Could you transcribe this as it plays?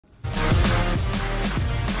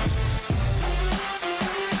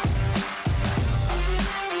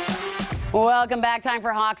Welcome back. Time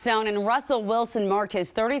for Hawk Zone. And Russell Wilson marked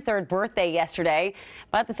his 33rd birthday yesterday,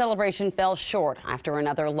 but the celebration fell short after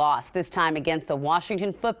another loss, this time against the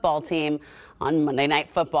Washington football team on Monday Night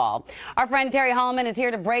Football. Our friend Terry Hollimon is here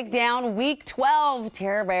to break down Week 12.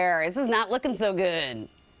 Terry Bear, this is not looking so good.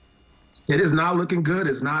 It is not looking good.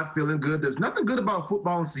 It's not feeling good. There's nothing good about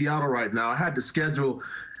football in Seattle right now. I had to schedule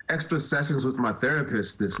extra sessions with my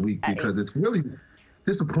therapist this week because it's really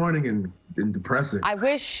disappointing and depressing. I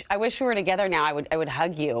wish we were together now. I would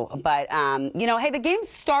hug you. But, you know, hey, the game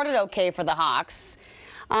started okay for the Hawks.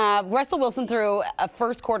 Russell Wilson threw a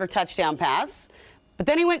first quarter touchdown pass, but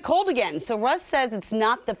then he went cold again. So Russ says it's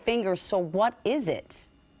not the finger. So what is it?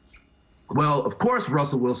 Well, of course,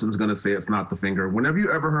 Russell Wilson's going to say it's not the finger. Whenever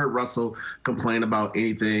you ever heard Russell complain about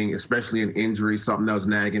anything, especially an injury, something that was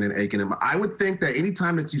nagging and aching him, I would think that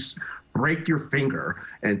anytime that you break your finger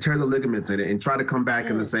and tear the ligaments in it and try to come back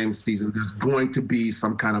in the same season, there's going to be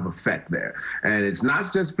some kind of effect there. And it's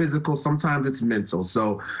not just physical. Sometimes it's mental.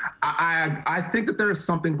 So I think that there's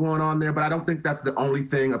something going on there, but I don't think that's the only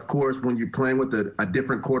thing. Of course, when you're playing with a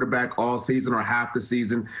different quarterback all season or half the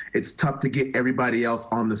season, it's tough to get everybody else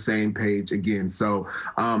on the same page again. So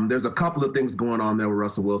there's a couple of things going on there with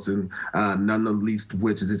Russell Wilson, none the least of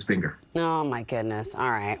which is his finger. Oh, my goodness.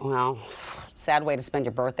 All right. Well, sad way to spend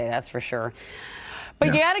your birthday, that's for sure.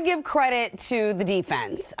 But you got to give credit to the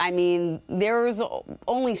defense. I mean, there's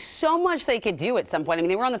only so much they could do at some point. I mean,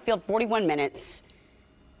 they were on the field 41 minutes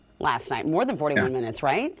last night, more than 41 minutes,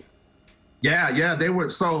 right? Yeah, they were.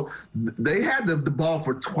 So they had the ball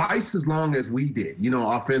for twice as long as we did, you know,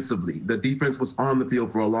 offensively. The defense was on the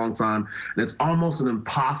field for a long time, and it's almost an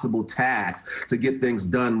impossible task to get things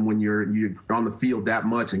done when you're on the field that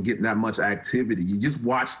much and getting that much activity. You just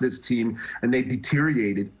watch this team, and they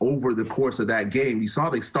deteriorated over the course of that game. You saw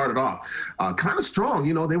they started off kind of strong.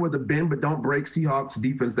 You know, they were the bend but don't break Seahawks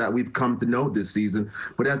defense that we've come to know this season.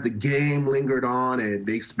 But as the game lingered on and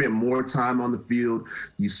they spent more time on the field,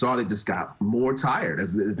 you saw they just got more tired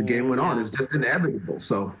as the game went on. It's just inevitable.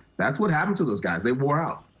 So that's what happened to those guys. They wore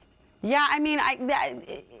out. Yeah, I mean,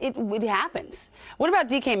 it happens. What about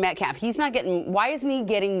DK Metcalf? He's not getting. Why isn't he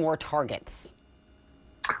getting more targets?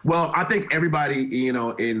 Well, I think everybody, you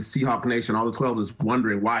know, in Seahawk Nation, all the 12 is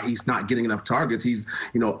wondering why he's not getting enough targets. He's,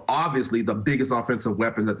 you know, obviously the biggest offensive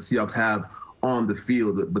weapon that the Seahawks have on the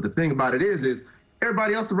field. But the thing about it is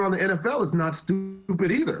everybody else around the NFL is not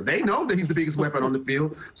stupid either. They know that he's the biggest weapon on the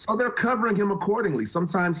field, so they're covering him accordingly.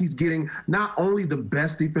 Sometimes he's getting not only the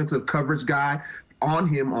best defensive coverage guy on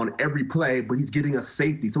him on every play, but he's getting a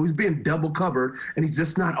safety. So he's being double covered, and he's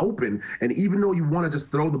just not open. And even though you want to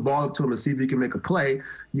just throw the ball up to him and see if he can make a play,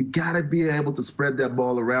 you got to be able to spread that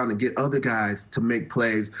ball around and get other guys to make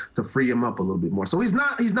plays to free him up a little bit more. So he's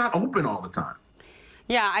not open all the time.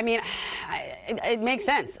 Yeah, I mean, it makes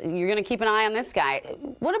sense. You're going to keep an eye on this guy.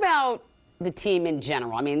 What about the team in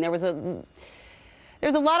general? I mean, there's a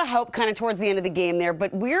lot of hope kind of towards the end of the game there,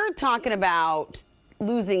 but we're talking about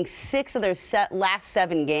losing 6 of their last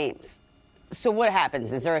 7 games. So what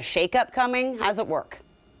happens? Is there a shakeup coming? How does it work?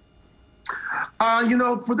 You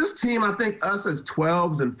know, for this team, I think us as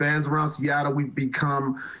 12s and fans around Seattle, we've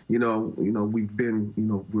become, we've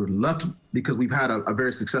been, we're lucky because we've had a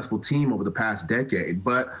very successful team over the past decade.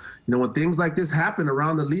 But, you know, when things like this happen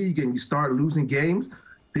around the league and you start losing games,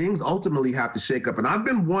 things ultimately have to shake up. And I've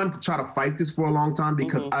been one to try to fight this for a long time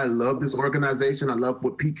because I love this organization. I love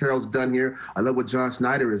what Pete Carroll's done here. I love what John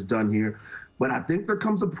Schneider has done here. But I think there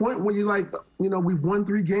comes a point where you're like, we've won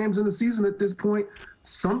 3 games in the season at this point.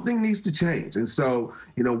 Something needs to change. And so,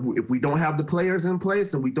 if we don't have the players in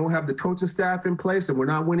place and we don't have the coaching staff in place and we're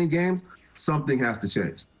not winning games, something has to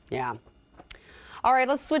change. Yeah. All right,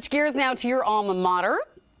 let's switch gears now to your alma mater.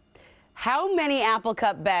 How many Apple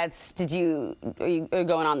Cup bets are you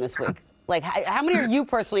going on this week? Like, how many are you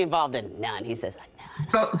personally involved in? None, he says.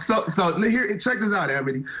 So here, check this out,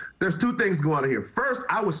 Amity. There's 2 things going on here. First,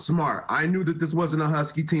 I was smart. I knew that this wasn't a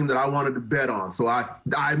Husky team that I wanted to bet on. So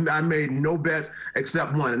I made no bets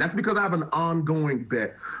except one. And that's because I have an ongoing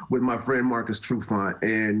bet with my friend Marcus Trufant.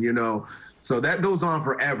 And, so that goes on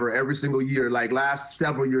forever, every single year. Like last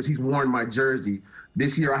several years, he's worn my jersey.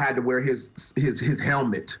 This year, I had to wear his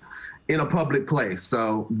helmet in a public place.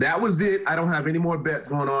 So that was it. I don't have any more bets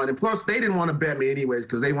going on. And plus, they didn't want to bet me anyways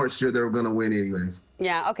because they weren't sure they were going to win anyways.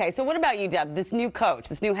 Yeah, okay. So what about UW, this new coach,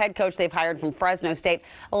 this new head coach they've hired from Fresno State?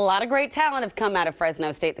 A lot of great talent have come out of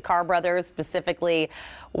Fresno State, the Carr brothers specifically.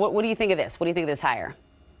 What do you think of this? What do you think of this hire?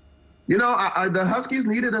 You know, the Huskies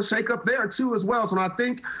needed a shakeup there too as well. So I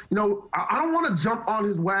think, you know, I don't want to jump on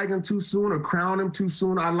his wagon too soon or crown him too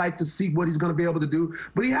soon. I like to see what he's going to be able to do.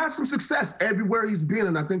 But he has some success everywhere he's been,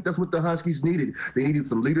 and I think that's what the Huskies needed. They needed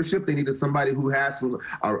some leadership. They needed somebody who has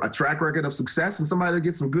a track record of success and somebody to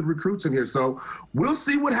get some good recruits in here. So we'll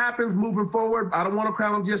see what happens moving forward. I don't want to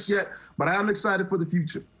crown him just yet, but I am excited for the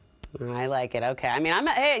future. I like it. Okay. I mean,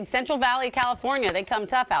 hey, Central Valley, California, they come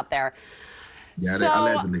tough out there. Yeah, so,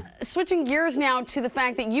 allegedly. Switching gears now to the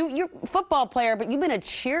fact that you're a football player, but you've been a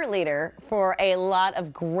cheerleader for a lot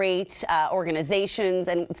of great organizations,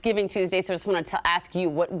 and it's Giving Tuesday, so I just want to ask you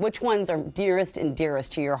which ones are dearest and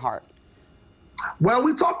dearest to your heart? Well,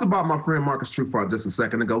 we talked about my friend Marcus Trufant just a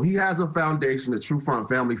second ago. He has a foundation, the Trufant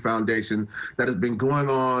Family Foundation, that has been going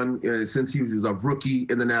on since he was a rookie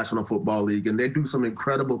in the National Football League. And they do some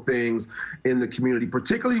incredible things in the community,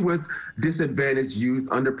 particularly with disadvantaged youth,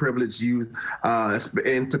 underprivileged youth.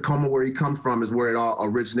 In Tacoma, where he comes from, is where it all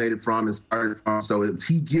originated from and started from. So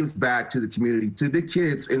he gives back to the community, to the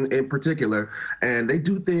kids in particular. And they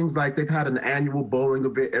do things like they've had an annual bowling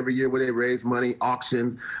event every year where they raise money,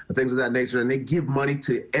 auctions, and things of that nature. And they give money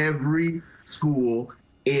to every school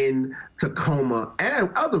in Tacoma and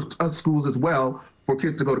other schools as well for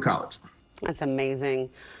kids to go to college. That's amazing.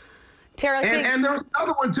 Tara, and there's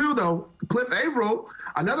another one too, though. Cliff Averill,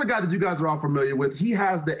 another guy that you guys are all familiar with, he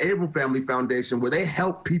has the Averill Family Foundation where they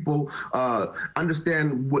help people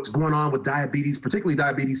understand what's going on with diabetes, particularly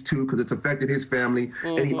diabetes 2, because it's affected his family.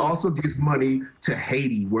 Mm-hmm. And he also gives money to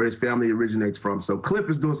Haiti, where his family originates from. So Cliff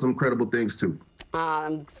is doing some incredible things too.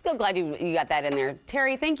 I'm still glad you got that in there.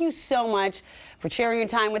 Terry, thank you so much for sharing your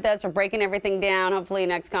time with us, for breaking everything down. Hopefully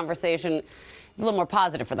next conversation is a little more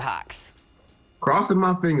positive for the Hawks. Crossing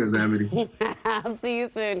my fingers, Amity. I'll see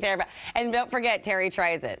you soon, Terry. And don't forget, Terry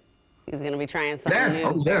tries it. He's going to be trying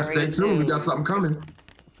something new. Yes, stay tuned. We got something coming.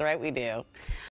 That's right, we do.